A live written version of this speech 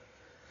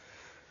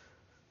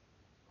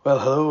Well,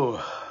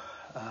 hello.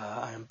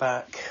 I am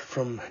back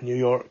from New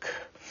York,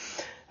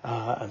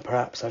 and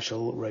perhaps I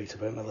shall write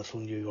about my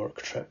little New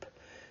York trip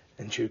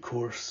in due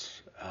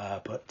course.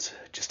 But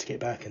just to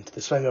get back into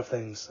the swing of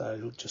things,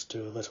 I'll just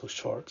do a little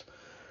short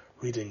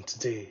reading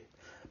today,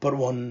 but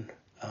one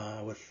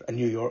with a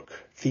New York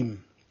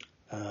theme,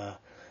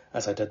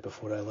 as I did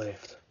before I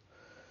left.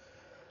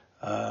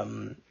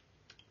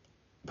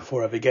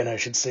 Before I begin, I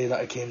should say that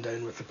I came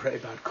down with a pretty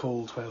bad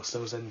cold whilst I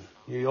was in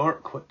New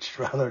York, which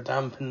rather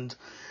dampened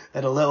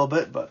it a little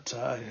bit, but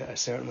I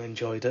certainly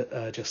enjoyed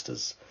it just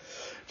as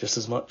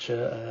much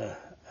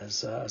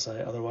as I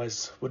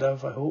otherwise would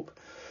have, I hope.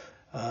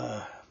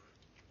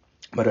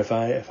 But if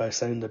I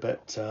sound a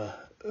bit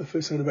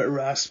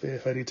raspy,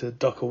 if I need to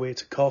duck away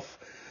to cough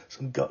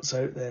some guts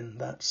out, then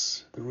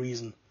that's the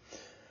reason.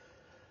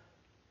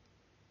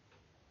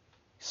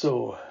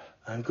 So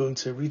I'm going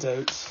to read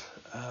out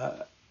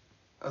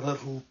a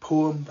little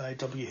poem by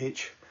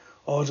W.H.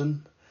 Auden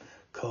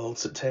called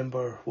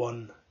September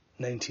 1,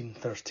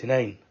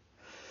 1939.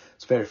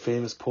 It's a very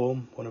famous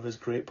poem, one of his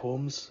great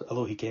poems,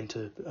 although he came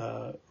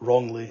to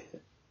wrongly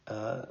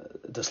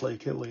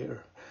dislike it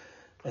later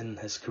in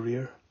his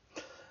career.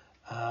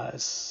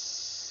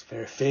 It's a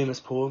very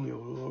famous poem.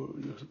 You'll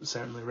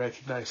certainly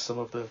recognise some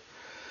of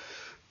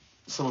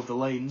the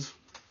lines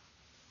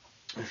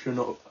if you're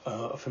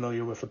not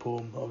familiar with the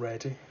poem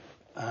already.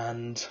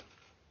 And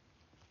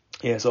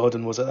yes,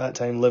 Auden was at that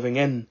time living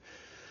in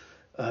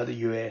the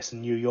US,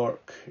 in New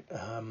York,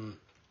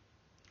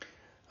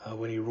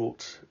 when he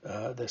wrote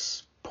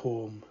this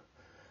poem.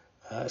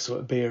 So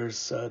it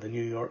bears the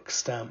New York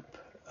stamp.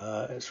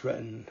 It's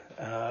written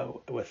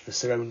with the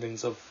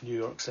surroundings of New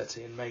York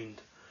City in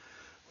mind,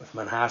 with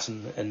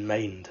Manhattan in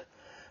mind.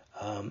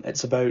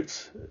 It's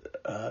about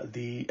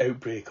the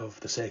outbreak of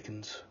the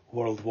Second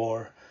World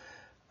War,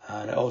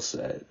 and it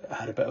also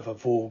had a bit of a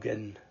vogue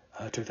in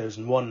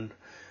 2001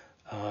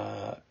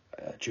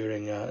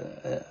 during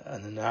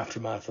and in the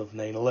aftermath of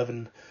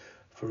 9/11,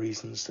 for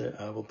reasons that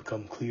will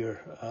become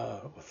clear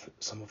with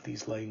some of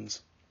these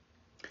lines.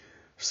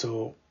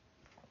 So,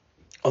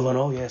 all in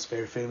all, yes,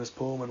 very famous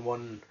poem, and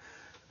one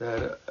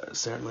that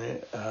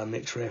certainly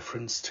makes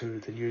reference to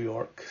the New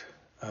York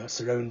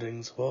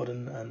surroundings of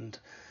Auden, and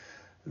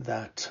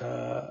that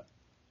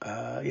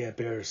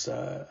bears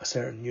a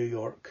certain New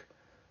York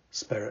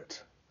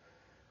spirit.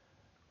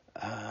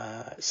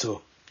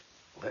 So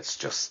let's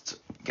just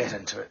get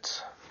into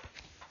it.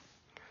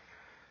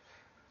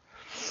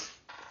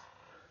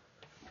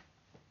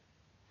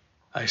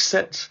 I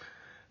sit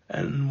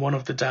in one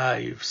of the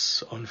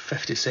dives on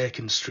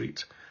 52nd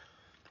Street,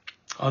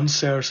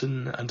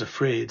 uncertain and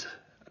afraid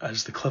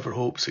as the clever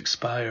hopes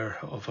expire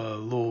of a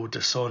low,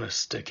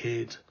 dishonest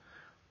decade.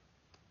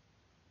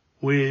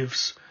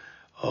 Waves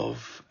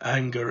of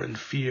anger and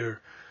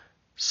fear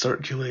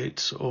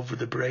circulate over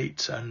the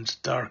bright and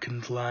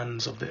darkened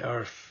lands of the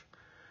earth,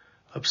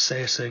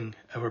 obsessing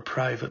our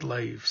private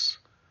lives.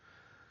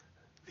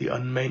 The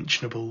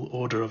unmentionable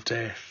odour of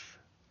death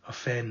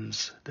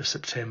offends the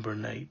September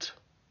night.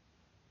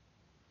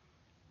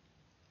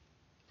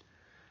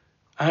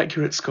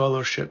 Accurate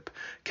scholarship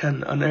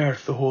can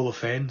unearth the whole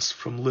offence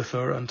from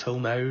Luther until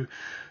now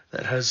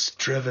that has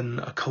driven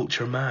a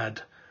culture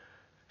mad,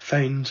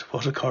 find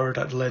what occurred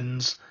at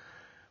Linz,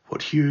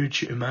 what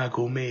huge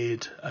imago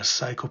made a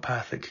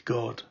psychopathic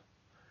god.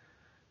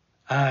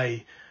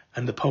 I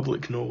and the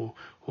public know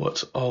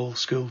what all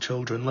school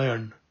children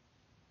learn.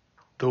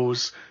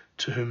 Those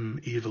to whom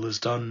evil is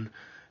done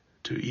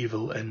do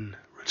evil in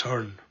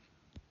return.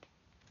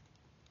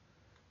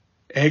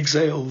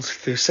 Exiled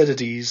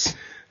Thucydides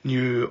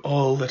knew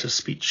all that a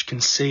speech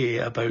can say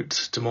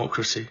about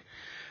democracy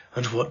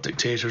and what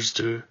dictators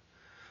do,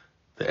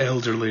 the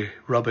elderly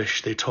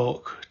rubbish they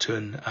talk to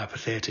an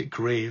apathetic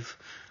grave.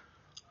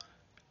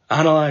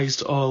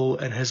 Analysed all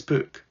in his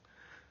book,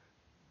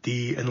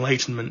 the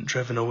enlightenment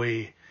driven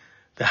away,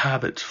 the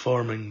habit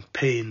forming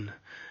pain,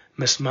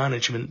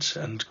 mismanagement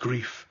and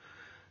grief.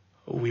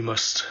 We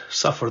must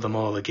suffer them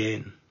all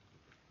again.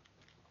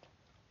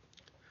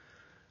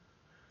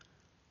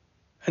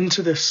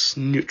 Into this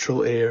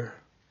neutral air,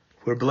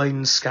 where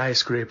blind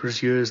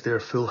skyscrapers use their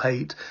full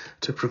height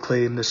to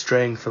proclaim the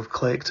strength of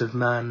collective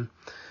man,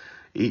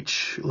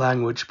 each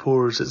language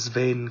pours its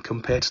vain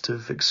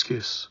competitive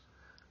excuse.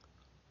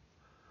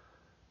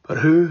 But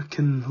who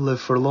can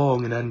live for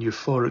long in an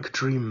euphoric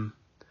dream?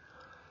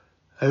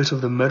 Out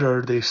of the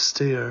mirror they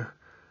stare,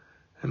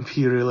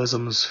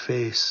 imperialism's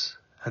face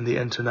and the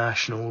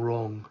international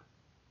wrong.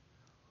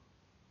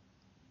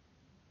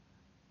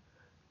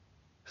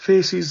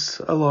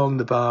 Faces along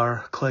the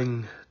bar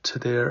cling to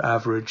their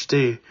average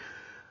day.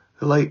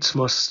 The lights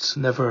must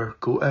never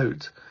go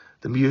out.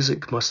 The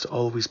music must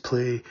always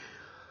play.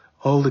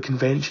 All the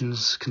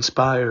conventions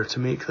conspire to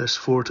make this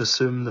fort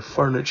assume the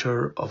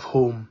furniture of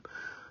home,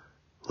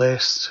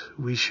 lest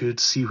we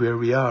should see where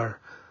we are,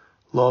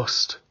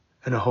 lost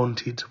in a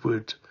haunted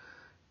wood,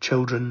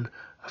 children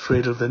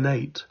afraid of the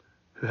night,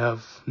 who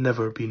have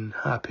never been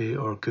happy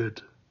or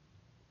good.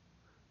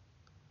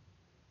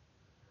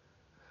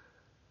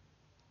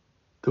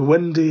 The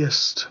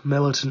windiest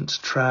militant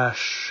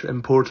trash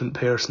important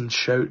persons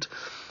shout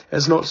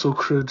is not so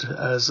crude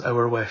as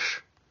our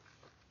wish.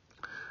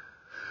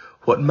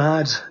 What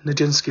Mad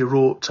Nijinsky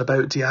wrote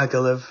about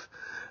Diaghilev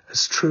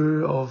is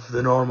true of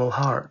the normal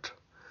heart,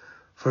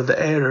 for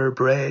the error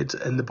bred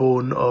in the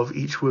bone of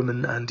each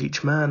woman and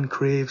each man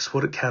craves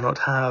what it cannot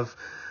have,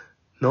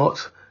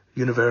 not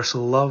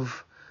universal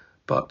love,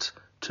 but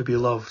to be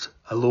loved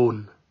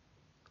alone.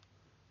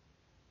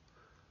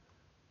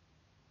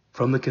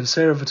 From the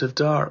conservative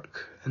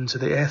dark into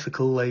the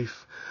ethical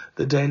life,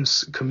 the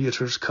dense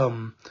commuters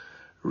come,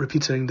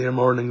 repeating their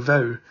morning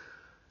vow.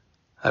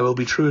 I will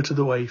be true to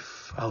the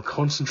wife, I'll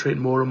concentrate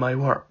more on my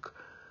work.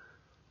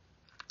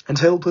 And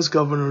helpless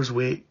governors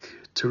wake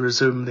to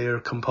resume their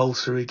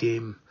compulsory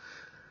game.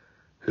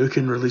 Who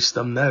can release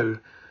them now?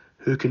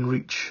 Who can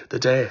reach the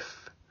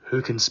deaf?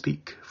 Who can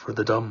speak for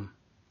the dumb?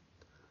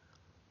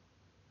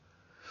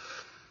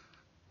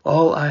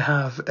 All I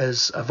have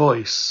is a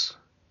voice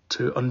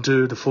to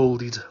undo the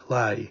folded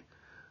lie,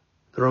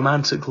 the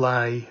romantic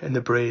lie in the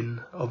brain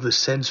of the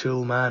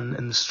sensual man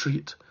in the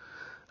street,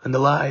 and the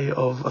lie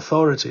of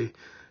authority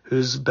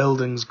whose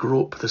buildings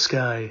grope the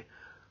sky.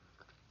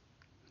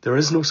 There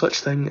is no such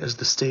thing as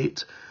the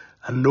state,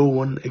 and no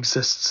one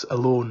exists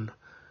alone.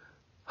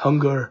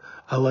 Hunger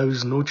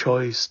allows no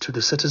choice to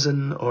the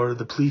citizen or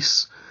the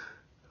police.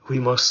 We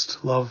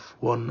must love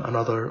one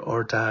another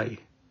or die.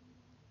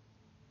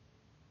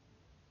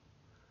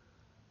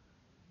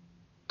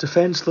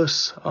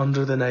 Defenceless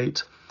under the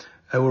night,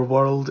 our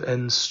world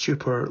in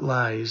stupor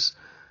lies,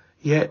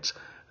 yet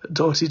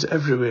dotted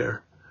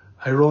everywhere,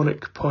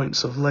 ironic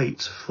points of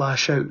light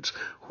flash out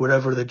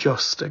wherever the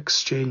just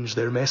exchange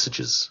their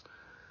messages.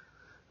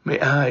 May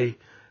I,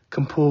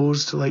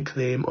 composed like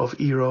them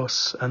of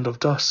eros and of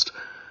dust,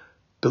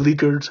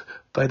 beleaguered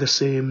by the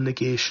same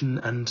negation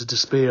and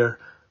despair,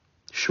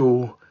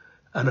 show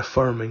an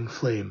affirming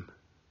flame.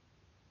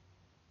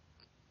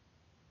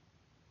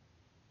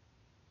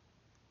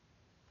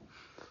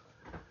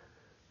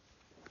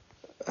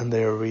 And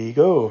there we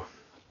go.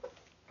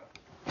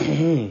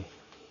 I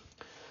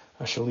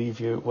shall leave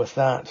you with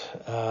that.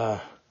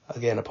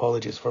 Again,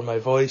 apologies for my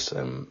voice.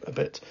 I'm a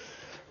bit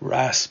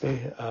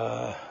raspy.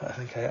 I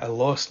think I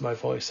lost my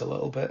voice a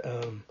little bit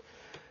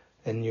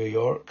in New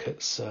York. It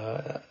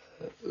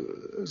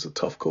was a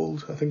tough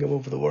cold. I think I'm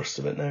over the worst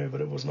of it now, but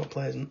it was not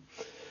pleasant.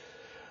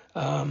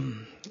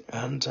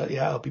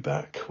 I'll be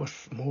back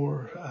with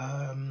more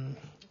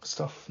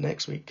stuff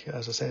next week.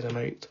 As I said, I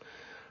might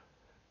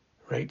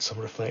write some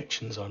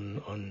reflections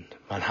on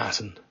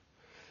Manhattan,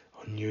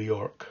 on New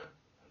York,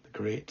 the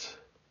great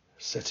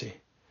city,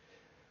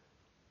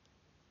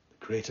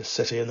 the greatest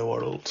city in the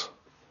world,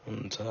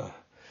 and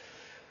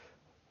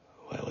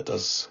it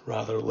does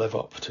rather live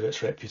up to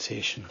its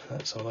reputation.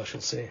 That's all I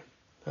shall say,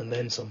 and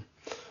then some.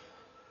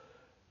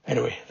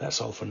 Anyway, that's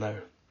all for now.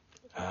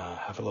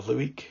 Have a lovely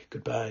week.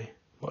 Goodbye.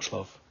 Much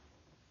love.